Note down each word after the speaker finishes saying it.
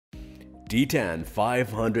Titan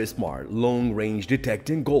 500 Smart long-range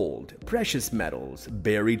detecting gold, precious metals,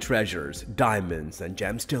 buried treasures, diamonds, and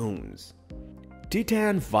gemstones.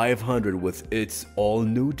 Titan 500 with its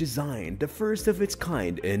all-new design, the first of its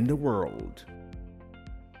kind in the world.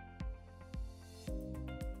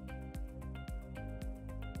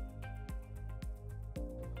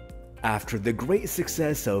 After the great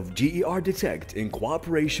success of GER Detect in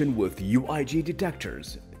cooperation with UIG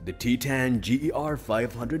detectors, the Titan GER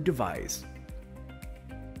 500 device,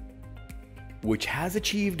 which has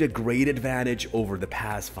achieved a great advantage over the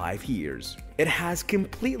past 5 years, it has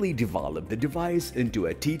completely developed the device into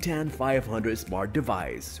a Titan 500 smart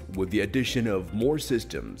device with the addition of more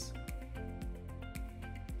systems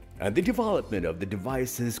and the development of the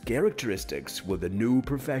device's characteristics with the new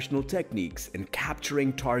professional techniques in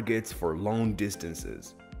capturing targets for long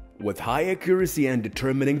distances, with high accuracy and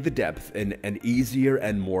determining the depth in an easier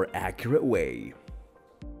and more accurate way.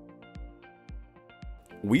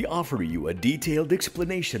 We offer you a detailed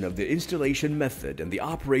explanation of the installation method and the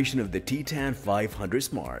operation of the Titan 500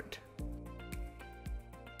 Smart,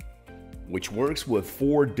 which works with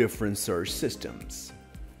 4 different surge systems: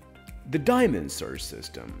 the Diamond Surge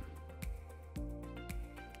System,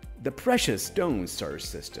 the Precious Stone Surge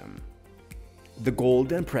System, the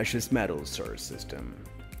Gold and Precious Metals Surge System,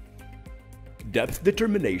 Depth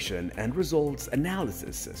Determination and Results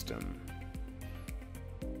Analysis System.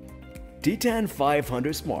 Titan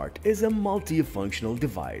 500 Smart is a multifunctional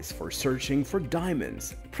device for searching for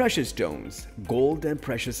diamonds, precious stones, gold and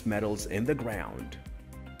precious metals in the ground,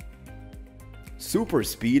 super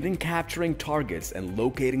speed in capturing targets and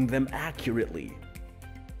locating them accurately,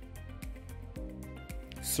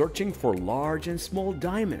 searching for large and small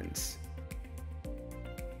diamonds,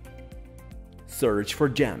 search for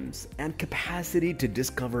gems, and capacity to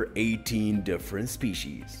discover 18 different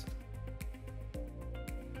species: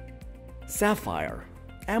 Sapphire,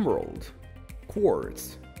 Emerald,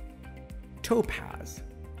 Quartz, Topaz,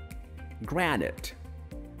 Granite,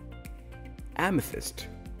 Amethyst,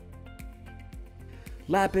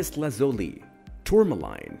 Lapis Lazuli,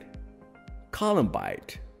 Tourmaline,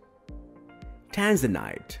 Columbite,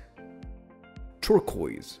 Tanzanite,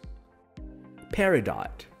 Turquoise,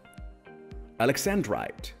 Peridot,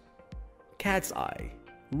 Alexandrite, Cat's Eye,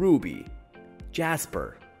 Ruby,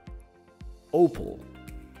 Jasper, Opal,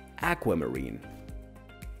 Aquamarine.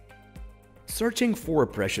 Searching for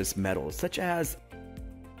precious metals such as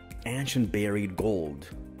ancient buried gold,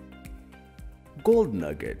 gold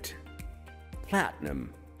nugget,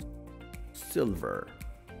 platinum, silver,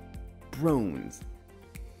 bronze,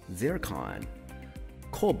 zircon,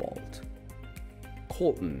 cobalt,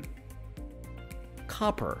 coltan,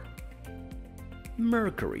 copper,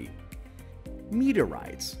 mercury,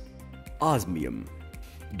 meteorites, osmium.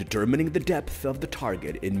 Determining the depth of the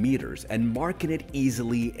target in meters and marking it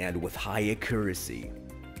easily and with high accuracy.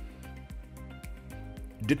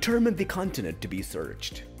 Determine the continent to be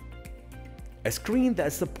searched. A screen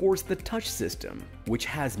that supports the touch system, which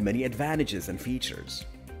has many advantages and features.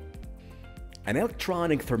 An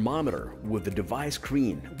electronic thermometer with the device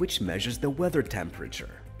screen, which measures the weather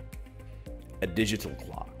temperature. A digital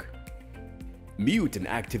clock. Mute and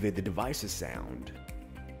activate the device's sound.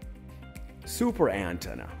 Super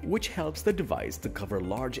antenna, which helps the device to cover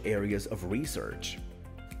large areas of research.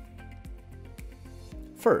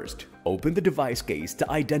 First, open the device case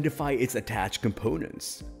to identify its attached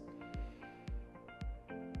components.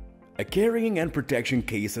 A carrying and protection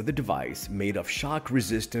case of the device made of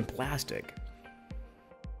shock-resistant plastic.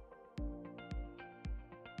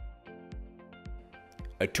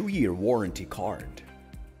 A 2-year warranty card.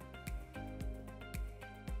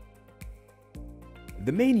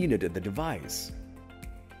 The main unit of the device.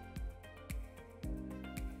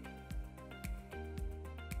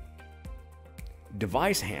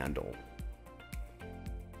 Device handle.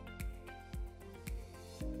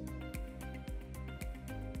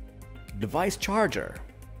 Device charger.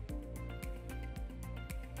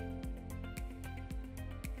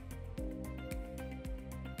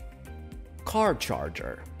 Card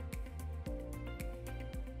charger.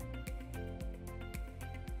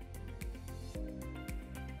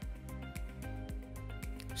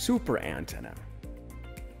 Super antenna.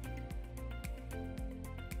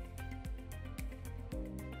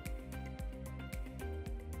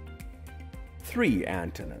 Three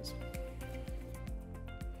antennas.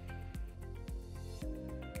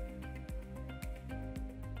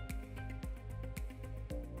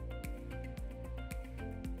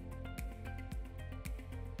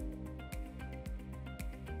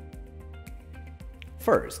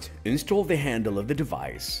 First, install the handle of the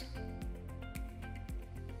device.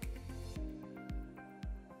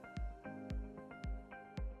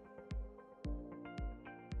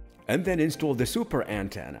 and then install the super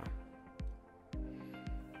antenna.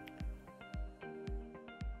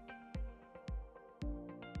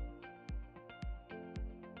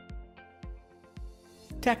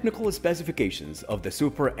 Technical specifications of the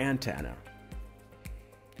super antenna.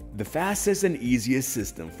 The fastest and easiest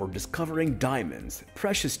system for discovering diamonds,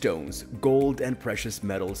 precious stones, gold, and precious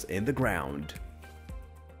metals in the ground.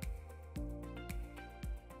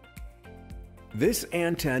 This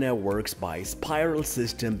antenna works by a spiral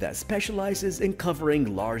system that specializes in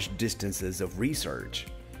covering large distances of research.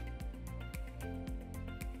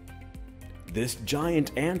 This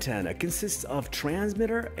giant antenna consists of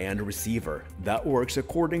transmitter and receiver that works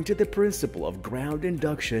according to the principle of ground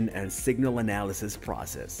induction and signal analysis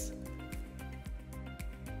process.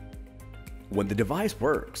 When the device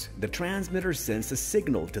works, the transmitter sends a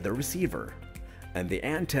signal to the receiver, and the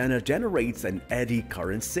antenna generates an eddy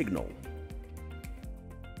current signal.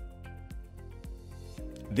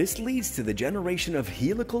 This leads to the generation of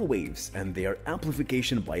helical waves and their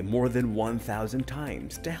amplification by more than 1,000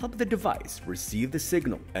 times to help the device receive the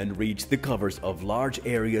signal and reach the covers of large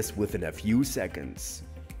areas within a few seconds.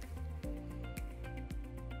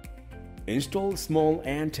 Install small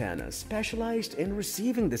antennas specialized in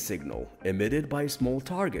receiving the signal emitted by small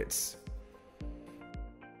targets.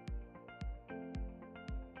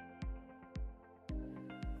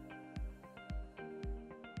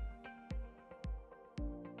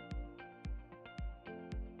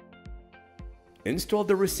 Install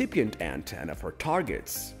the recipient antenna for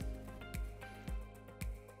targets.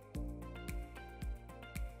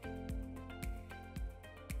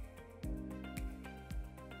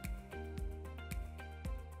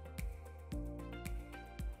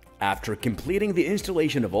 After completing the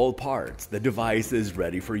installation of all parts, the device is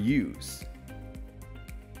ready for use.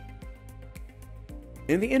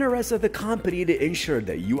 In the interest of the company to ensure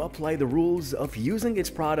that you apply the rules of using its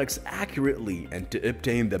products accurately and to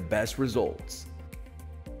obtain the best results,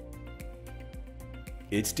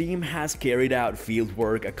 its team has carried out field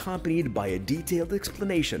work accompanied by a detailed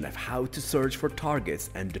explanation of how to search for targets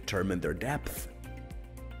and determine their depth.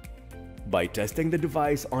 By testing the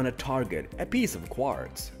device on a target, a piece of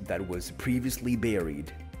quartz that was previously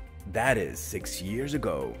buried, that is 6 years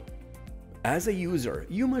ago. As a user,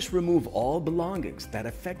 you must remove all belongings that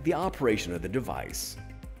affect the operation of the device.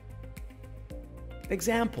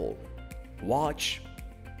 Example: watch,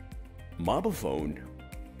 mobile phone,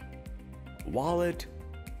 wallet,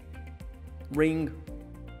 ring,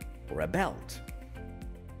 or a belt.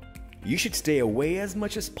 You should stay away as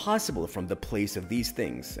much as possible from the place of these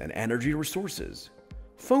things and energy resources,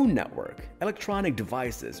 phone network, electronic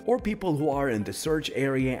devices, or people who are in the search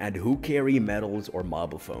area and who carry metals or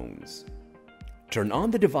mobile phones. Turn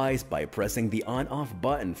on the device by pressing the on-off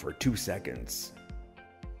button for 2 seconds.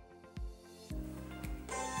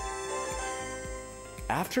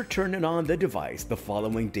 After turning on the device, the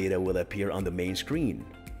following data will appear on the main screen: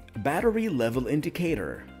 battery level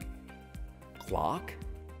indicator, clock,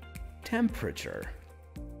 temperature,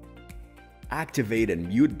 activate and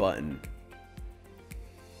mute button,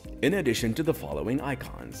 in addition to the following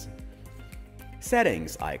icons.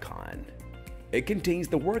 Settings icon. It contains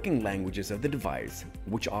the working languages of the device,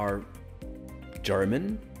 which are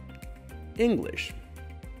German, English,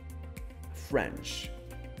 French,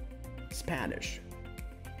 Spanish,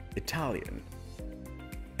 Italian,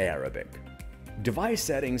 Arabic. Device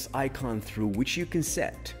settings icon through which you can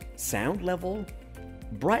set sound level,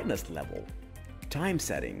 brightness level, time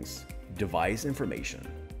settings, device information.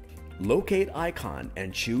 Locate icon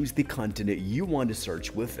and choose the continent you want to search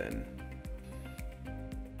within.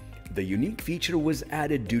 The unique feature was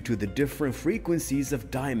added due to the different frequencies of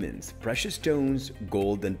diamonds, precious stones,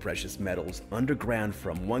 gold, and precious metals underground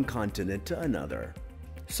from one continent to another.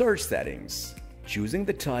 Search settings. Choosing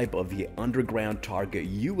the type of the underground target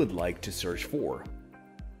you would like to search for.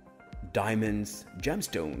 Diamonds,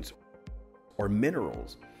 gemstones, or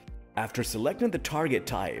minerals. After selecting the target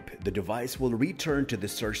type, the device will return to the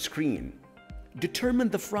search screen. Determine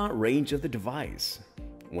the front range of the device.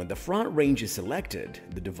 When the front range is selected,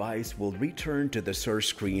 the device will return to the search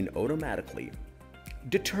screen automatically.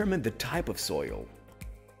 Determine the type of soil.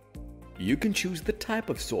 You can choose the type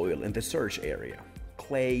of soil in the search area: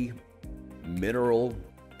 clay, mineral,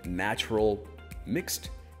 natural, mixed,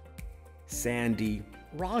 sandy,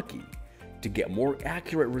 rocky. To get more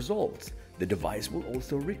accurate results, the device will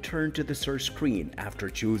also return to the search screen after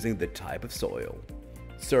choosing the type of soil.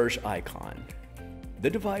 Search icon. The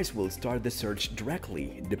device will start the search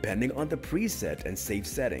directly depending on the preset and saved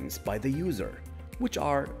settings by the user, which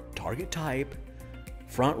are target type,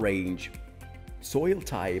 front range, soil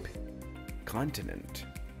type, continent.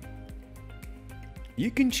 You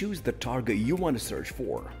can choose the target you want to search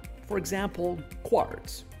for example,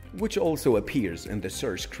 Quartz, which also appears in the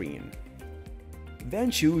search screen. Then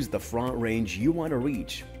choose the front range you want to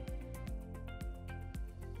reach,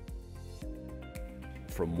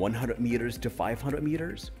 from 100 meters to 500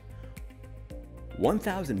 meters,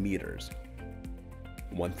 1,000 meters,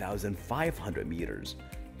 1,500 meters,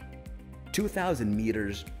 2,000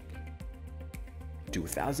 meters,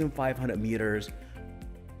 2,500 meters,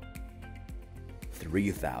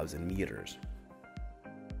 3,000 meters.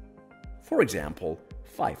 For example,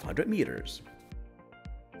 500 meters.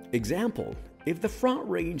 Example, if the front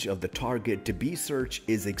range of the target to be searched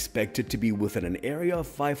is expected to be within an area of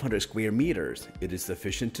 500 square meters, it is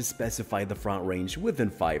sufficient to specify the front range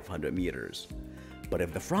within 500 meters. But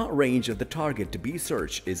if the front range of the target to be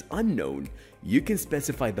searched is unknown, you can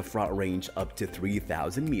specify the front range up to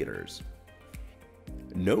 3,000 meters.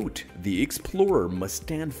 Note, the explorer must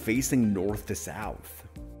stand facing north to south.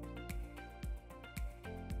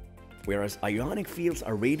 Whereas ionic fields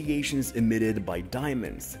are radiations emitted by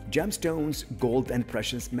diamonds, gemstones, gold, and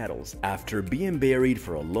precious metals after being buried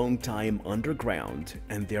for a long time underground,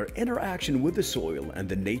 and their interaction with the soil and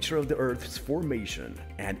the nature of the Earth's formation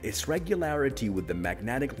and its regularity with the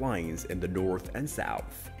magnetic lines in the north and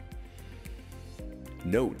south.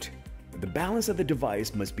 Note, the balance of the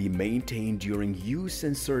device must be maintained during use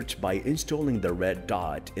and search by installing the red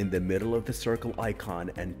dot in the middle of the circle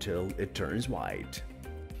icon until it turns white.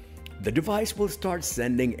 The device will start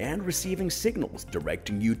sending and receiving signals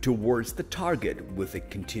directing you towards the target with a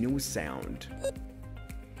continuous sound.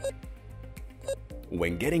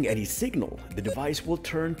 When getting any signal, the device will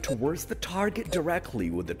turn towards the target directly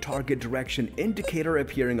with the target direction indicator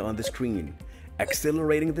appearing on the screen,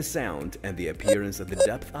 accelerating the sound and the appearance of the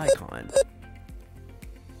depth icon.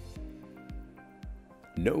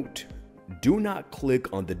 Note, do not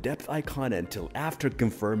click on the depth icon until after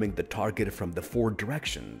confirming the target from the 4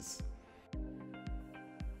 directions.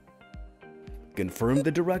 Confirm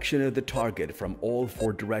the direction of the target from all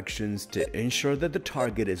 4 directions to ensure that the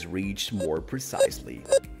target is reached more precisely.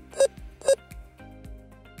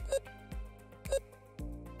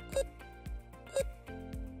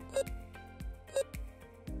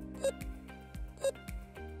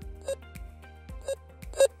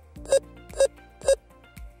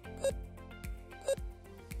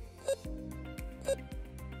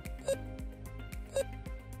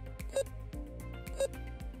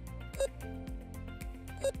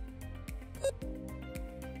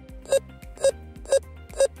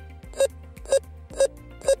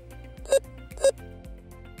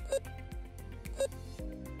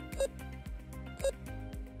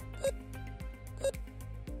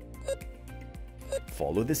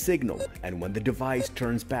 Follow the signal, and when the device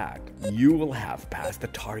turns back, you will have passed the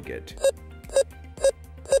target.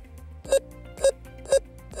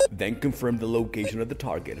 Then confirm the location of the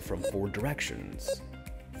target from 4 directions,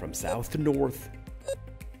 from south to north,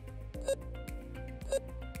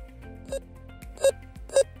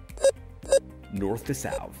 north to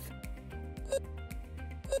south,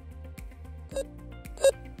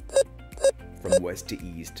 from west to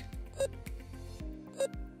east,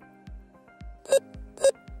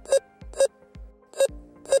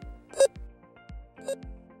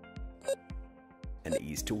 and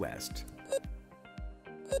east to west.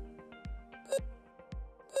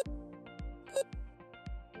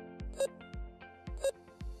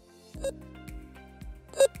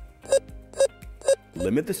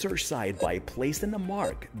 Limit the search site by placing a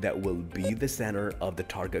mark that will be the center of the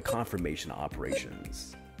target confirmation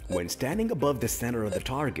operations. When standing above the center of the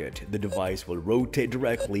target, the device will rotate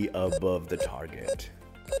directly above the target.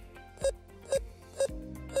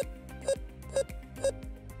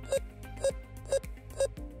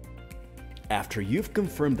 After you've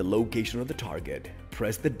confirmed the location of the target,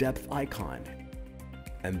 press the depth icon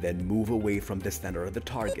and then move away from the center of the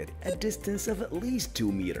target a distance of at least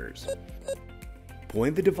 2 meters.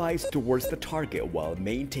 Point the device towards the target while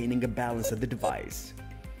maintaining a balance of the device.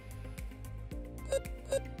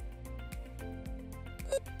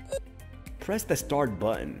 Press the start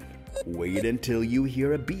button. Wait until you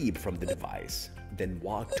hear a beep from the device. Then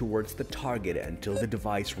walk towards the target until the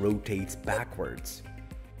device rotates backwards.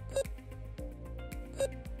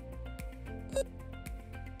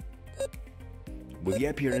 With the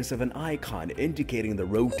appearance of an icon indicating the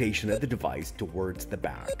rotation of the device towards the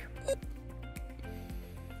back.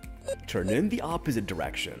 Turn in the opposite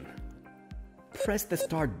direction. Press the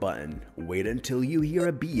start button. Wait until you hear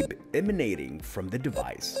a beep emanating from the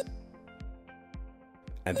device,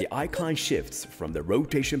 and the icon shifts from the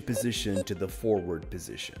rotation position to the forward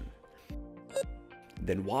position.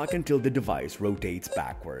 Then walk until the device rotates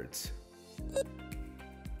backwards.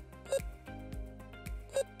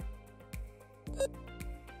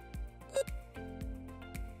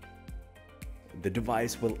 the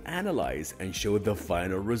device will analyze and show the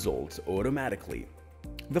final results automatically.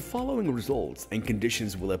 The following results and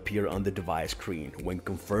conditions will appear on the device screen when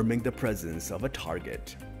confirming the presence of a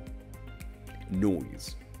target.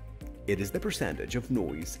 Noise. It is the percentage of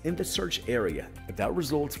noise in the search area that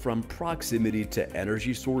results from proximity to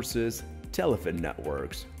energy sources, telephone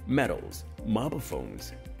networks, metals, mobile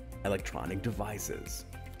phones, electronic devices.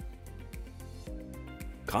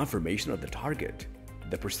 Confirmation of the target.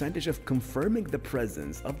 The percentage of confirming the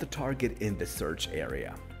presence of the target in the search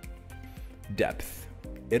area. Depth.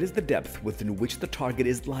 It is the depth within which the target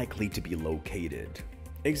is likely to be located.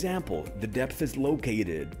 Example, the depth is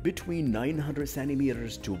located between 900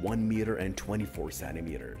 centimeters to 1 meter and 24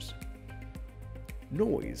 centimeters.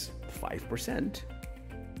 Noise, 5%.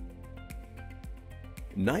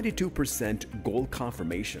 92% gold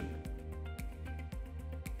confirmation.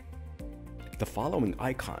 The following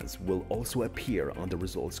icons will also appear on the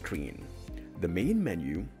results screen. The main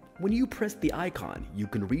menu. When you press the icon, you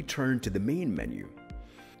can return to the main menu.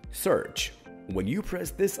 Search. When you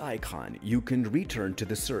press this icon, you can return to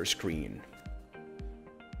the search screen.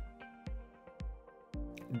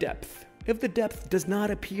 Depth. If the depth does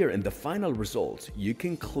not appear in the final results, you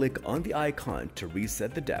can click on the icon to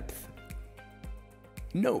reset the depth.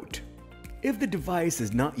 Note: if the device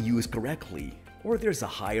is not used correctly, or there's a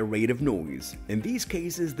higher rate of noise, in these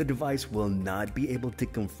cases the device will not be able to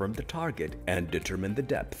confirm the target and determine the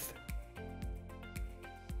depth.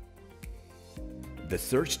 The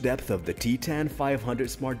search depth of the Titan 500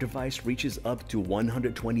 smart device reaches up to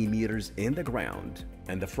 120 meters in the ground,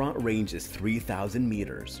 and the front range is 3,000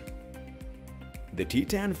 meters. The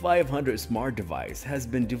Titan 500 smart device has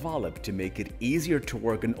been developed to make it easier to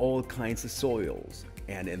work in all kinds of soils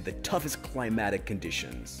and in the toughest climatic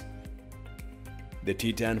conditions. The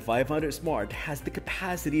Titan 500 Smart has the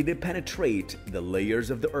capacity to penetrate the layers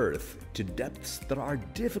of the Earth to depths that are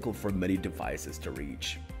difficult for many devices to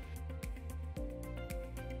reach.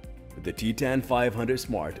 The Titan 500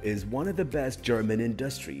 Smart is one of the best German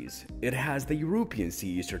industries. It has the European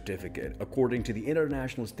CE certificate according to the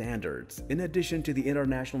international standards, in addition to the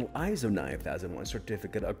international ISO 9001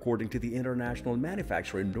 certificate according to the international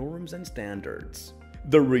manufacturing norms and standards.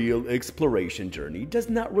 The real exploration journey does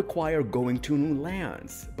not require going to new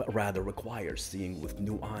lands, but rather requires seeing with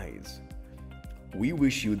new eyes. We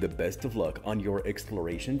wish you the best of luck on your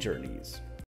exploration journeys.